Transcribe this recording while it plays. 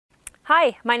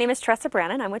Hi, my name is Tressa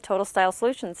Brannon. I'm with Total Style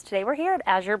Solutions. Today we're here at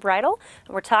Azure Bridal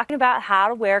and we're talking about how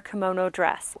to wear a kimono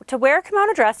dress. To wear a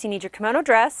kimono dress, you need your kimono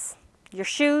dress, your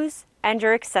shoes, and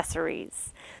your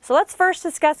accessories. So let's first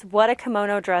discuss what a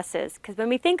kimono dress is, because when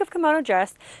we think of kimono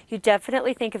dress, you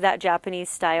definitely think of that Japanese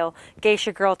style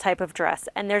geisha girl type of dress.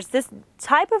 And there's this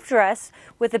type of dress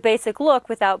with a basic look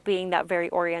without being that very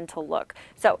oriental look.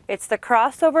 So it's the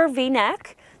crossover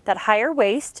V-neck, that higher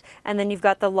waist, and then you've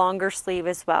got the longer sleeve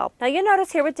as well. Now you'll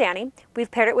notice here with Danny, we've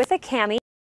paired it with a cami,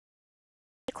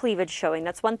 cleavage showing.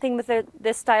 That's one thing with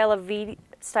this style of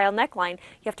V-style neckline.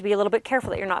 You have to be a little bit careful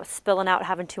that you're not spilling out,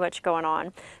 having too much going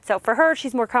on. So for her,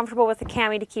 she's more comfortable with the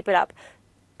cami to keep it up.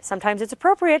 Sometimes it's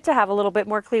appropriate to have a little bit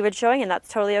more cleavage showing, and that's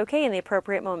totally okay in the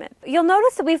appropriate moment. You'll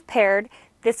notice that we've paired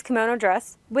this kimono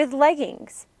dress with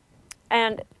leggings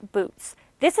and boots.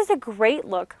 This is a great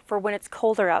look for when it's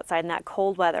colder outside in that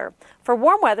cold weather. For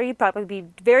warm weather, you'd probably be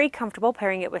very comfortable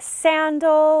pairing it with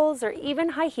sandals or even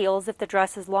high heels if the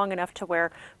dress is long enough to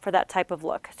wear for that type of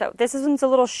look. So this one's a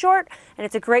little short, and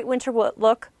it's a great winter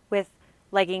look with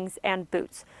leggings and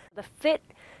boots. The fit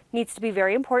needs to be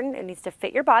very important. It needs to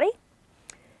fit your body.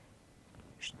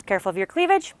 Careful of your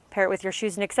cleavage, pair it with your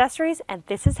shoes and accessories, and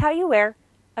this is how you wear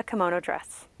a kimono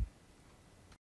dress.